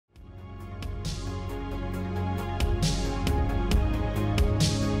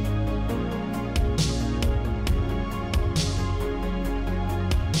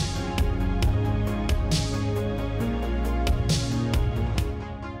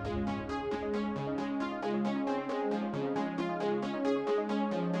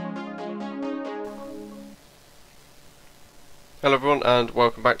Hello everyone and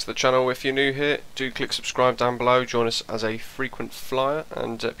welcome back to the channel. If you're new here, do click subscribe down below, join us as a frequent flyer,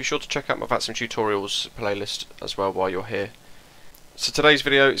 and be sure to check out my Vatsim tutorials playlist as well while you're here. So today's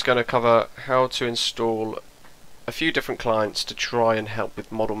video is going to cover how to install a few different clients to try and help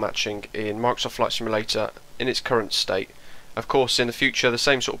with model matching in Microsoft Flight Simulator in its current state. Of course in the future the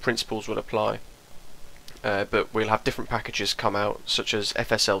same sort of principles will apply, but we'll have different packages come out such as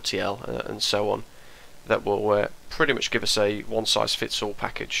FSLTL and so on that will pretty much give us a one-size-fits-all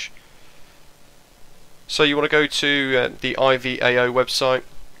package. So you want to go to the IVAO website,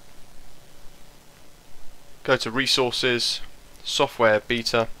 go to Resources, Software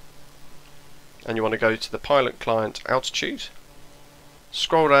Beta, and you want to go to the Pilot Client Altitude.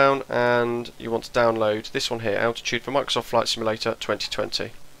 Scroll down and you want to download this one here, Altitude for Microsoft Flight Simulator 2020.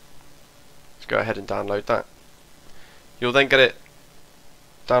 Let's go ahead and download that. You'll then get it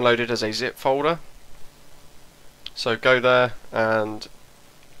downloaded as a zip folder. So go there and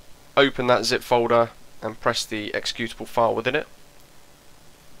open that zip folder and press the executable file within it,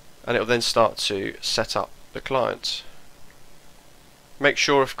 and it will then start to set up the client. Make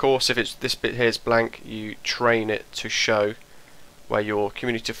sure, of course, if it's this bit here is blank, you train it to show where your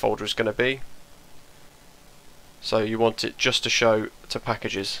community folder is going to be. So you want it just to show to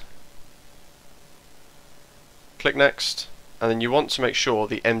packages. Click next. And then you want to make sure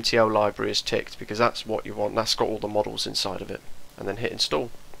the MTL library is ticked, because that's what you want. That's got all the models inside of it. And then hit install.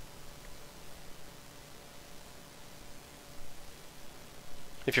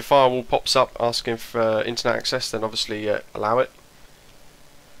 If your firewall pops up asking for internet access, then obviously allow it.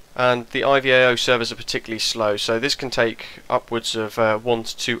 And the IVAO servers are particularly slow, so this can take upwards of 1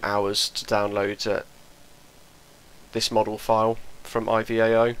 to 2 hours to download this model file from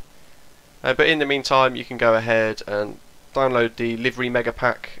IVAO. But in the meantime you can go ahead and download the Livery Mega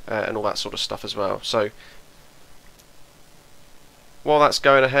Pack and all that sort of stuff as well. So while that's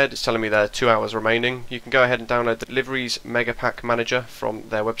going ahead, it's telling me there are 2 hours remaining. You can go ahead and download the Livery's Mega Pack Manager from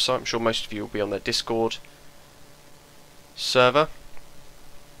their website. I'm sure most of you will be on their Discord server.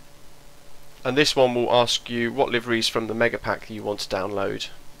 And this one will ask you what liveries from the Mega Pack you want to download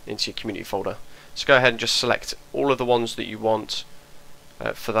into your community folder. So go ahead and just select all of the ones that you want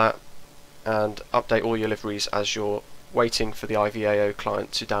for that, and update all your liveries as you're waiting for the IVAO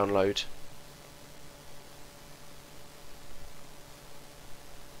client to download.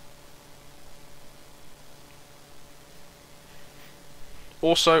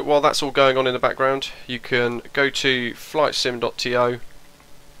 Also, while that's all going on in the background, you can go to flightsim.to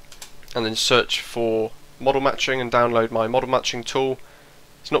and then search for model matching and download my model matching tool.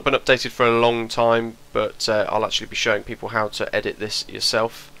 It's not been updated for a long time, but I'll actually be showing people how to edit this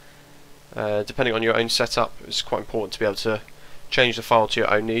yourself. Depending on your own setup, it's quite important to be able to change the file to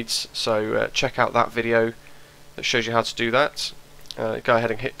your own needs, so check out that video that shows you how to do that. Go ahead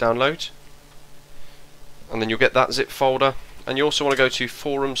and hit download, and then you'll get that zip folder. And you also want to go to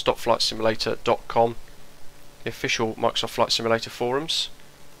forums.flightsimulator.com, the official Microsoft Flight Simulator forums.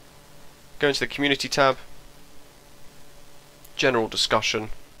 Go into the community tab, general discussion.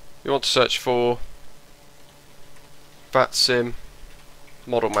 You want to search for Vatsim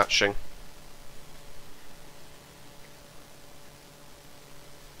model matching.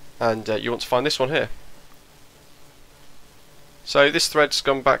 And you want to find this one here. So this thread's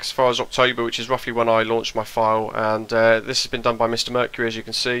gone back as far as October, which is roughly when I launched my file, and this has been done by Mr Mercury, as you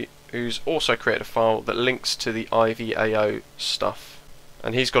can see, who's also created a file that links to the IVAO stuff.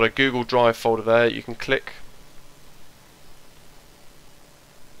 And he's got a Google Drive folder there you can click,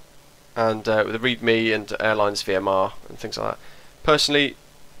 and with the README and airlines VMR and things like that. Personally,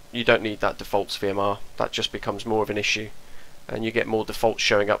 you don't need that defaults VMR, that just becomes more of an issue, and you get more defaults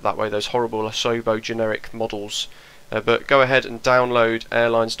showing up that way, those horrible Asobo generic models. But go ahead and download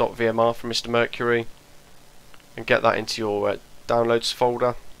airlines.vmr from Mr Mercury and get that into your downloads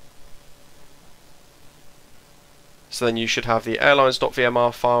folder. So then you should have the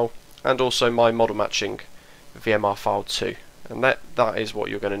airlines.vmr file and also my model matching VMR file too, and that is what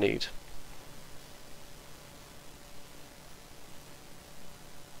you're going to need.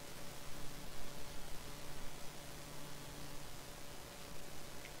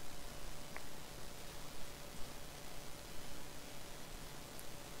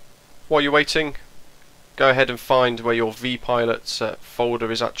 While you're waiting, go ahead and find where your vPilot folder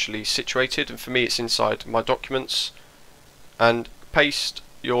is actually situated, and for me it's inside my documents, and paste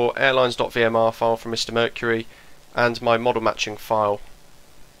your airlines.vmr file from Mr Mercury and my model matching file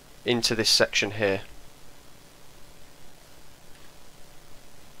into this section here.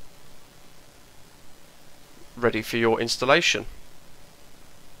 Ready for your installation.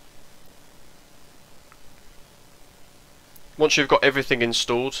 once you've got everything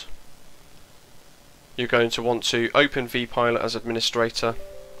installed, you're going to want to open vPilot as administrator,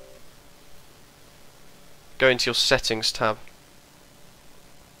 go into your settings tab,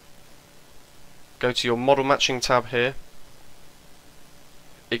 go to your model matching tab here,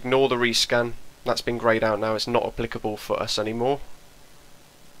 ignore the rescan, that's been greyed out now, it's not applicable for us anymore,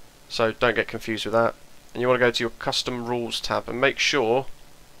 so don't get confused with that. And you want to go to your custom rules tab and make sure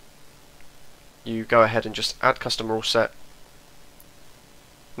you go ahead and just add custom rule set,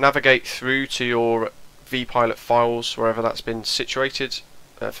 navigate through to your vPilot files wherever that's been situated.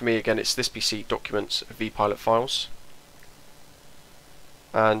 For me again it's this PC documents vPilot files,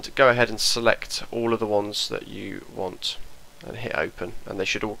 and go ahead and select all of the ones that you want and hit open, and they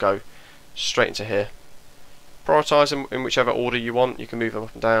should all go straight into here. Prioritise them in whichever order you want, you can move them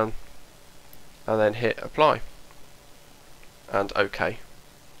up and down, and then hit apply and OK,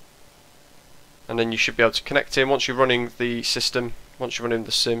 and then you should be able to connect in. Once you're running the system, once you're running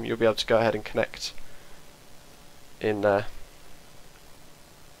the sim, you'll be able to go ahead and connect in there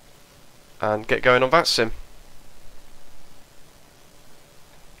and get going on Vatsim.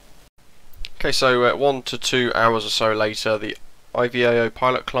 Okay, so 1 to 2 hours or so later, the IVAO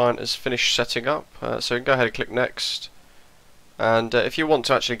pilot client has finished setting up, so you can go ahead and click next. And if you want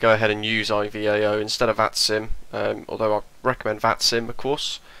to actually go ahead and use IVAO instead of Vatsim, although I recommend Vatsim of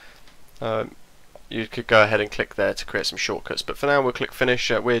course, you could go ahead and click there to create some shortcuts, but for now we'll click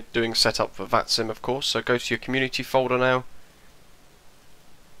finish. We're doing setup for Vatsim of course, so go to your community folder now,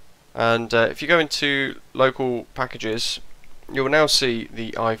 and if you go into local packages, you will now see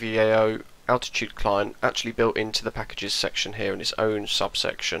the IVAO Altitude Client actually built into the packages section here in its own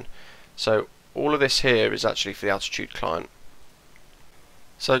subsection. So all of this here is actually for the Altitude Client.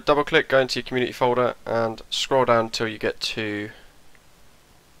 So double click, go into your community folder and scroll down until you get to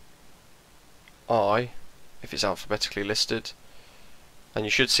I, if it's alphabetically listed, and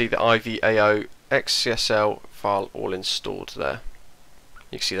you should see the IVAO XCSL file all installed there.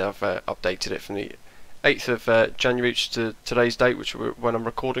 You can see that I've updated it from the 8th of January to today's date, which when I'm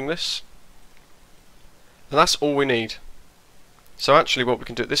recording this. And that's all we need. So actually what we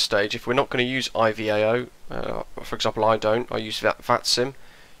can do at this stage, if we're not going to use IVAO, for example I don't, I use Vatsim,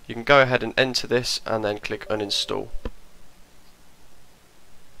 you can go ahead and enter this and then click uninstall.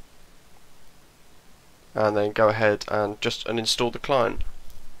 And then go ahead and just uninstall the client.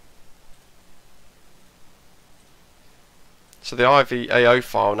 So the IVAO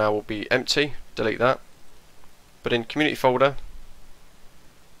file now will be empty, delete that. But in community folder,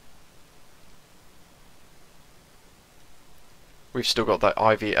 we've still got that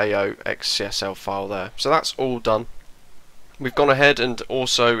IVAO XCSL file there. So that's all done. We've gone ahead and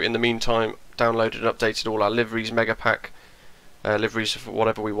also in the meantime downloaded and updated all our Liveries Mega Pack, liveries for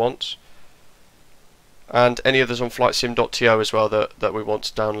whatever we want, and any others on flightsim.to as well that we want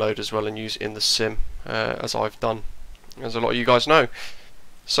to download as well and use in the sim, as I've done, as a lot of you guys know.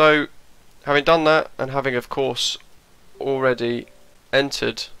 So having done that, and having of course already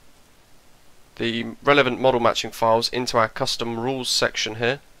entered the relevant model matching files into our custom rules section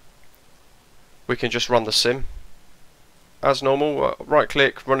here, we can just run the sim as normal. Right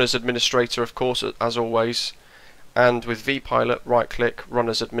click, run as administrator of course as always, and with vPilot right click, run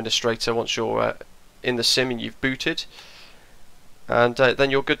as administrator once you're in the sim and you've booted, and then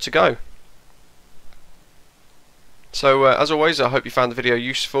you're good to go. So as always, I hope you found the video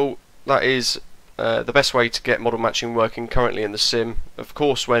useful. That is the best way to get model matching working currently in the sim. Of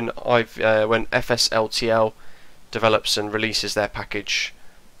course when FSLTL develops and releases their package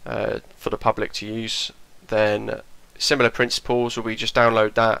for the public to use, then similar principles will be just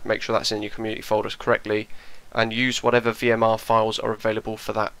download that, make sure that's in your community folders correctly, and use whatever VMR files are available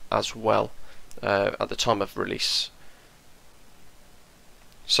for that as well at the time of release.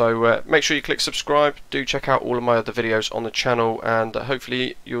 So make sure you click subscribe, do check out all of my other videos on the channel, and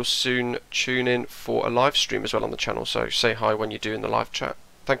hopefully you'll soon tune in for a live stream as well on the channel, so say hi when you do in the live chat.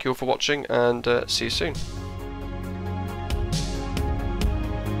 Thank you all for watching, and see you soon.